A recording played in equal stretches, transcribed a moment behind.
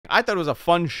I thought it was a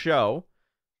fun show.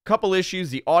 Couple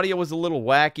issues. The audio was a little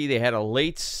wacky. They had a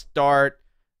late start.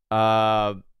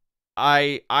 I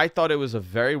thought it was a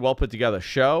very well put together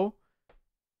show.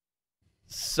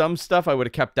 Some stuff I would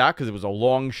have kept out because it was a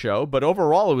long show, but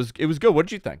overall it was good. What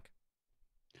did you think?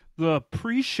 The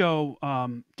pre-show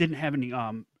didn't have any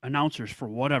announcers for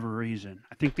whatever reason.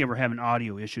 I think they were having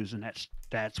audio issues, and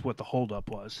that's what the holdup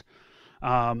was.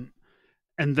 And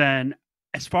then,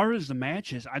 as far as the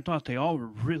matches, I thought they all were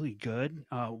really good,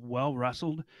 well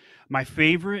wrestled. My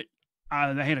favorite, I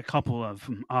had a couple of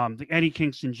them. The Eddie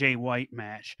Kingston Jay White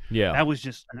match. Yeah. That was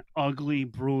just an ugly,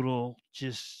 brutal,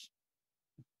 just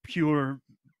pure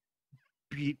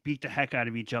beat the heck out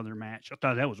of each other match. I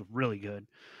thought that was really good.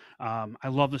 I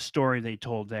love the story they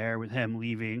told there with him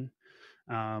leaving.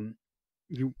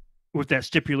 With that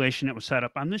stipulation that was set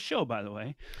up on this show, by the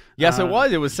way. Yes, it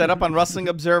was. It was set up on Wrestling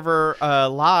Observer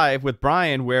Live with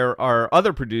Brian, where our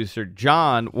other producer,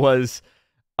 John, was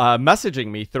messaging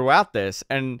me throughout this.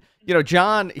 And, you know,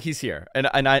 John, he's here. And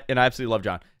I absolutely love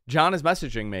John. John is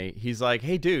messaging me. He's like,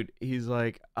 hey, dude. He's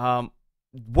like,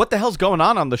 what the hell's going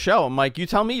on the show? I'm like, you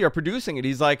tell me, you're producing it.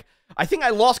 He's like, I think I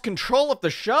lost control of the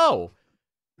show.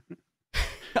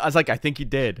 I was like, I think you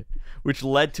did, which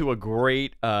led to a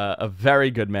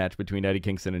very good match between Eddie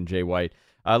Kingston and Jay White.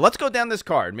 Let's go down this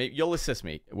card. Maybe you'll assist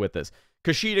me with this.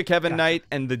 Kushida, Kevin Knight,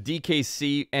 and the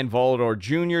DKC and Volador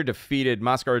Jr. defeated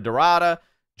Mascara Dorada,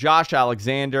 Josh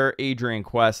Alexander, Adrian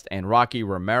Quest, and Rocky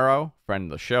Romero, friend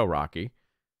of the show, Rocky.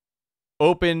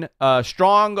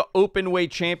 Strong open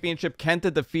weight championship.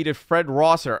 Kenta defeated Fred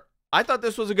Rosser. I thought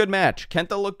this was a good match.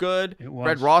 Kenta looked good.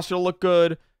 Fred Rosser looked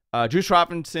good. Juice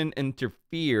Robinson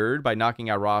interfered by knocking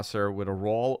out Rosser with a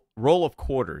roll of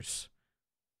quarters.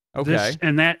 Okay.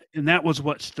 And that was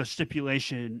what the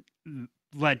stipulation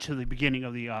led to the beginning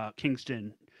of the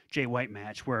Kingston Jay White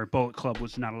match, where Bullet Club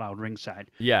was not allowed ringside.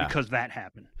 Yeah. Because that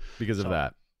happened. Because of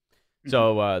that.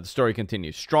 So the story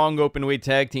continues. Strong Openweight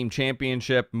Tag Team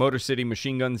Championship. Motor City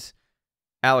Machine Guns,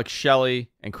 Alex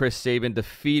Shelley and Chris Sabin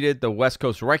defeated the West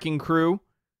Coast Wrecking Crew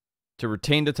to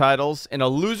retain the titles in a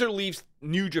loser leaves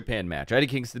New Japan match. Eddie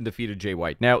Kingston defeated Jay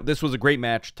White. Now, this was a great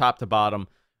match, top to bottom.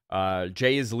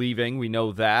 Jay is leaving. We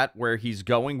know that. Where he's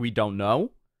going, we don't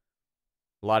know.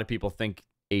 A lot of people think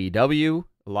AEW.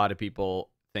 A lot of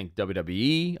people think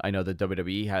WWE. I know that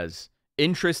WWE has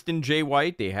interest in Jay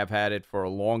White. They have had it for a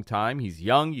long time. He's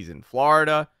young. He's in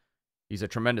Florida. He's a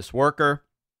tremendous worker.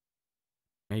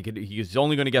 And he's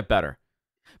only going to get better.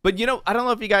 But, you know, I don't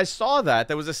know if you guys saw that.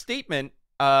 There was a statement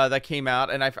that came out,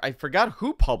 and I forgot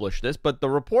who published this, but the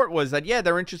report was that, yeah,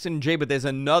 they're interested in Jay, but there's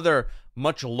another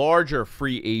much larger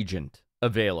free agent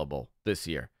available this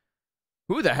year.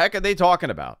 Who the heck are they talking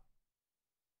about?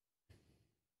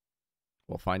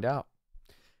 We'll find out.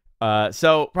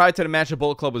 So prior to the match, the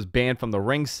Bullet Club was banned from the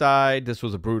ringside. This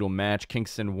was a brutal match.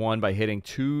 Kingston won by hitting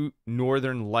 2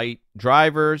 Northern Light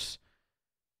drivers.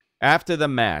 After the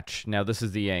match, now this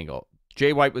is the angle.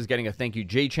 Jay White was getting a thank you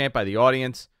Jay chant by the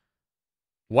audience.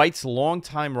 White's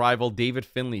longtime rival, David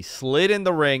Finlay, slid in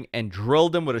the ring and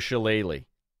drilled him with a shillelagh,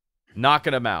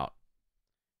 knocking him out.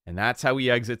 And that's how he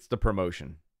exits the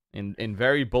promotion. In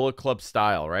very Bullet Club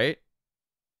style, right?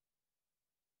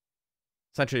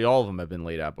 Essentially, all of them have been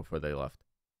laid out before they left.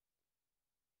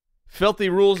 Filthy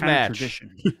Rules kind match. of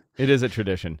tradition. It is a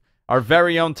tradition. Our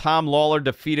very own Tom Lawler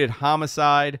defeated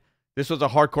Homicide. This was a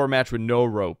hardcore match with no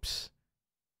ropes.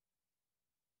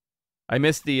 I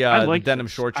missed the denim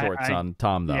short shorts on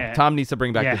Tom, though. Yeah. Tom needs to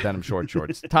bring back the denim short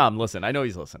shorts. Tom, listen. I know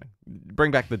he's listening.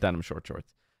 Bring back the denim short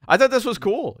shorts. I thought this was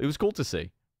cool. It was cool to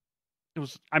see. It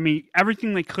was. I mean,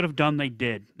 everything they could have done, they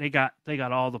did. They got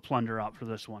all the plunder out for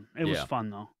this one. It was fun,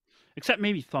 though. Except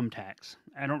maybe thumbtacks.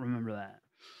 I don't remember that.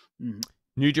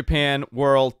 New Japan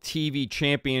World TV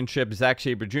Championship. Zack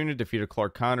Sabre Jr. defeated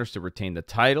Clark Connors to retain the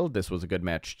title. This was a good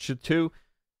match, too.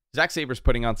 Zack Sabre's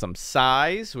putting on some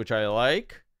size, which I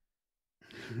like.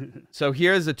 So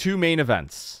here's the 2 main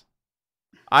events.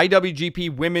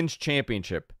 IWGP Women's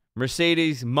Championship.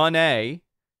 Mercedes Mone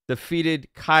defeated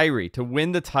Kyrie to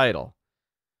win the title.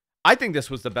 I think this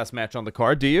was the best match on the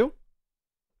card. Do you?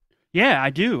 Yeah, I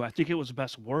do. I think it was the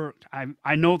best worked.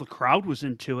 I know the crowd was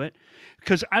into it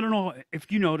because I don't know if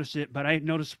you noticed it, but I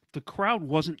noticed the crowd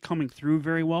wasn't coming through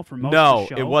very well for most of the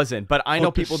show. No, it wasn't. But I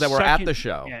know people that were at the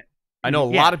show. Yeah. I know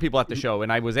a lot of people at the show,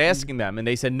 and I was asking them, and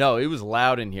they said, no, it was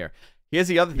loud in here. Here's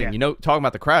the other thing. You know, talking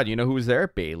about the crowd, you know who was there?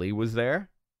 Bayley was there.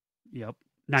 Yep.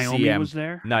 Naomi was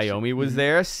there. Naomi was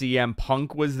there. CM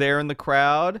Punk was there in the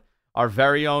crowd. Our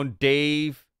very own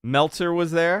Dave Meltzer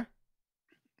was there.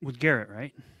 With Garrett,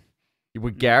 right?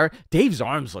 With Garrett. Dave's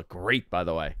arms look great, by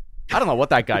the way. I don't know what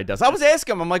that guy does. I was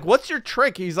asking him, I'm like, what's your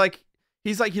trick? He's like,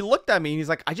 He's like, he looked at me and he's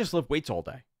like, I just lift weights all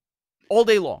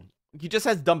day long. He just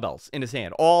has dumbbells in his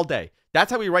hand all day.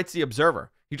 That's how he writes the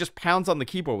Observer. He just pounds on the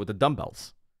keyboard with the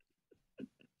dumbbells.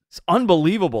 It's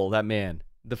unbelievable, that man,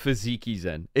 the physique he's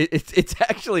in. It's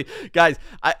actually, guys,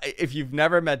 if you've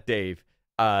never met Dave,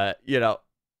 you know,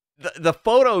 the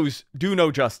photos do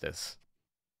no justice.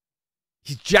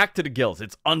 He's jacked to the gills.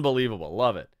 It's unbelievable.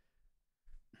 Love it.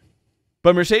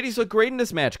 But Mercedes looked great in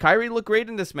this match. Kyrie looked great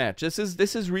in this match. This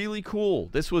is really cool.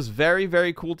 This was very,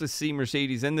 very cool to see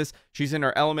Mercedes in this. She's in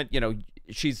her element. You know,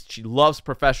 she loves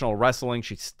professional wrestling.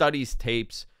 She studies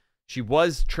tapes. She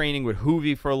was training with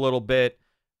Hoovy for a little bit.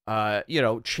 You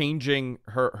know, changing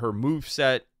her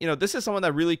moveset. You know, this is someone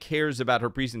that really cares about her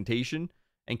presentation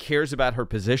and cares about her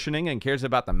positioning and cares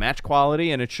about the match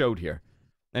quality, and it showed here.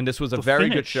 And this was a very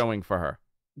good showing for her.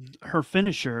 Her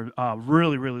finisher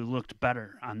really, really looked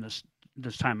better on this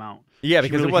time out. Yeah,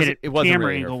 because really it wasn't camera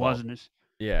really angle her fault. wasn't as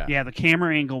yeah. The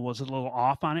camera angle was a little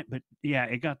off on it, but yeah,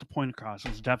 it got the point across.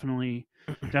 It was definitely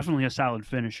a solid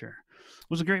finisher. It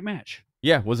was a great match.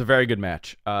 Yeah, it was a very good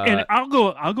match. And I'll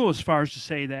go as far as to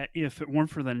say that if it weren't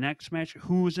for the next match,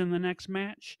 who was in the next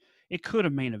match, it could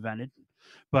have main evented.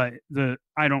 But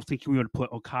I don't think we would have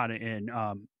put Okada and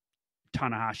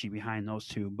Tanahashi behind those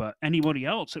two. But anybody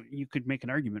else, you could make an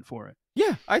argument for it.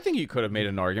 Yeah, I think you could have made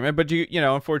an argument, but you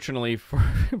know, unfortunately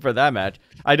for that match,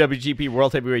 IWGP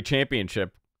World Heavyweight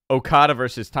Championship, Okada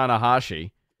versus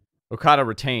Tanahashi. Okada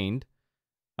retained.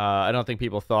 I don't think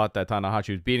people thought that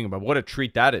Tanahashi was beating him, but what a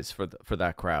treat that is for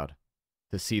that crowd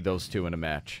to see those two in a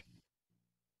match.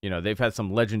 You know, they've had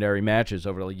some legendary matches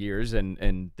over the years,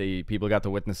 and people got to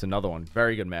witness another one.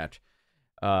 Very good match.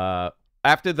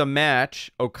 After the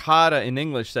match, Okada in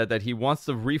English said that he wants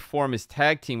to reform his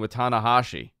tag team with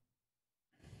Tanahashi.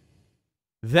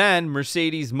 Then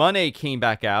Mercedes Mone came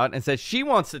back out and said she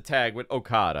wants to tag with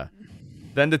Okada.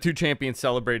 Then the two champions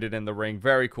celebrated in the ring.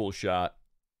 Very cool shot.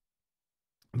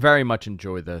 Very much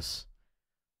enjoyed this.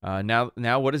 Now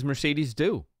what does Mercedes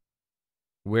do?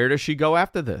 Where does she go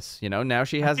after this? You know, now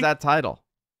she has that title.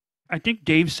 I think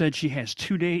Dave said she has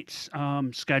 2 dates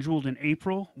scheduled in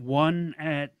April. One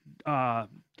at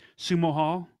Sumo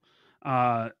Hall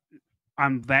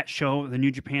on that show, the New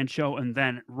Japan show, and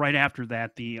then right after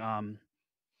that, the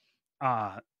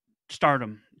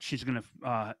Stardom. She's going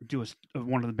to do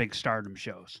one of the big Stardom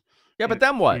shows. Yeah, but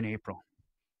then what? In April.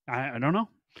 I don't know.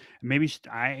 Maybe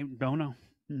I don't know.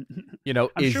 You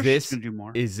know, I'm is sure this she's gonna do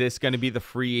more. Is this going to be the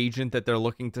free agent that they're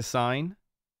looking to sign?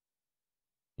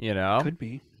 You know, Could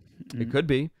be. It could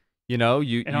be. You know,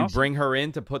 you bring her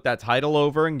in to put that title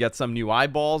over and get some new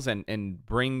eyeballs and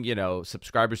bring, you know,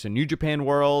 subscribers to New Japan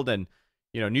World. And,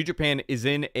 you know, New Japan is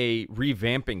in a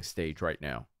revamping stage right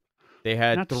now. They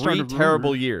had 3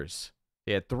 terrible years.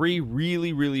 They had 3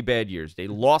 really, really bad years. They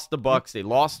lost the Bucks. They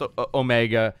lost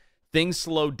Omega. Things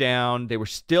slowed down. They were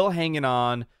still hanging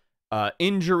on.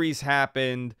 Injuries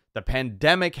happened. The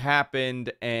pandemic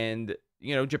happened. And,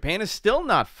 you know, Japan is still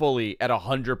not fully at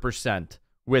 100%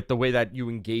 with the way that you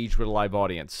engage with a live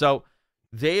audience. So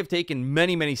they have taken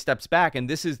many, many steps back. And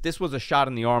this was a shot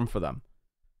in the arm for them.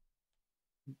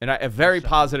 And a very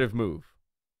positive move.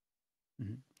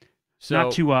 Mm-hmm.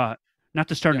 So not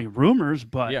to start any rumors,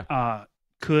 but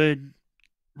could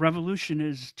Revolution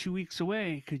is 2 weeks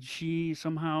away? Could she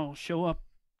somehow show up?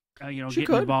 You know, get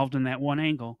involved in that one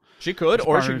angle. She could,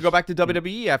 or she could go back to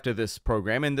WWE after this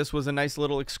program, and this was a nice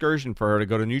little excursion for her to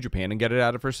go to New Japan and get it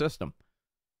out of her system.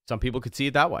 Some people could see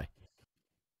it that way.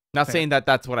 Not saying that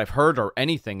that's what I've heard or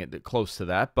anything close to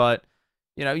that, but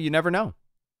you know, you never know.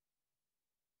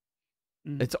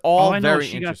 It's all very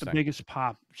interesting. Got the biggest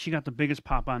pop. She got the biggest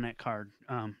pop on that card.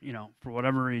 You know, for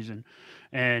whatever reason,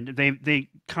 and they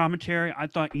commentary. I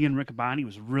thought Ian Riccaboni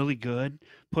was really good,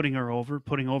 putting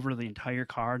over the entire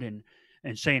card and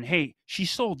saying, "Hey, she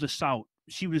sold this out.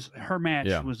 Her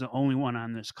match was the only one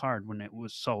on this card when it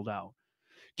was sold out.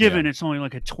 Given it's only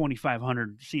like a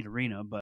 2,500 seat arena, but."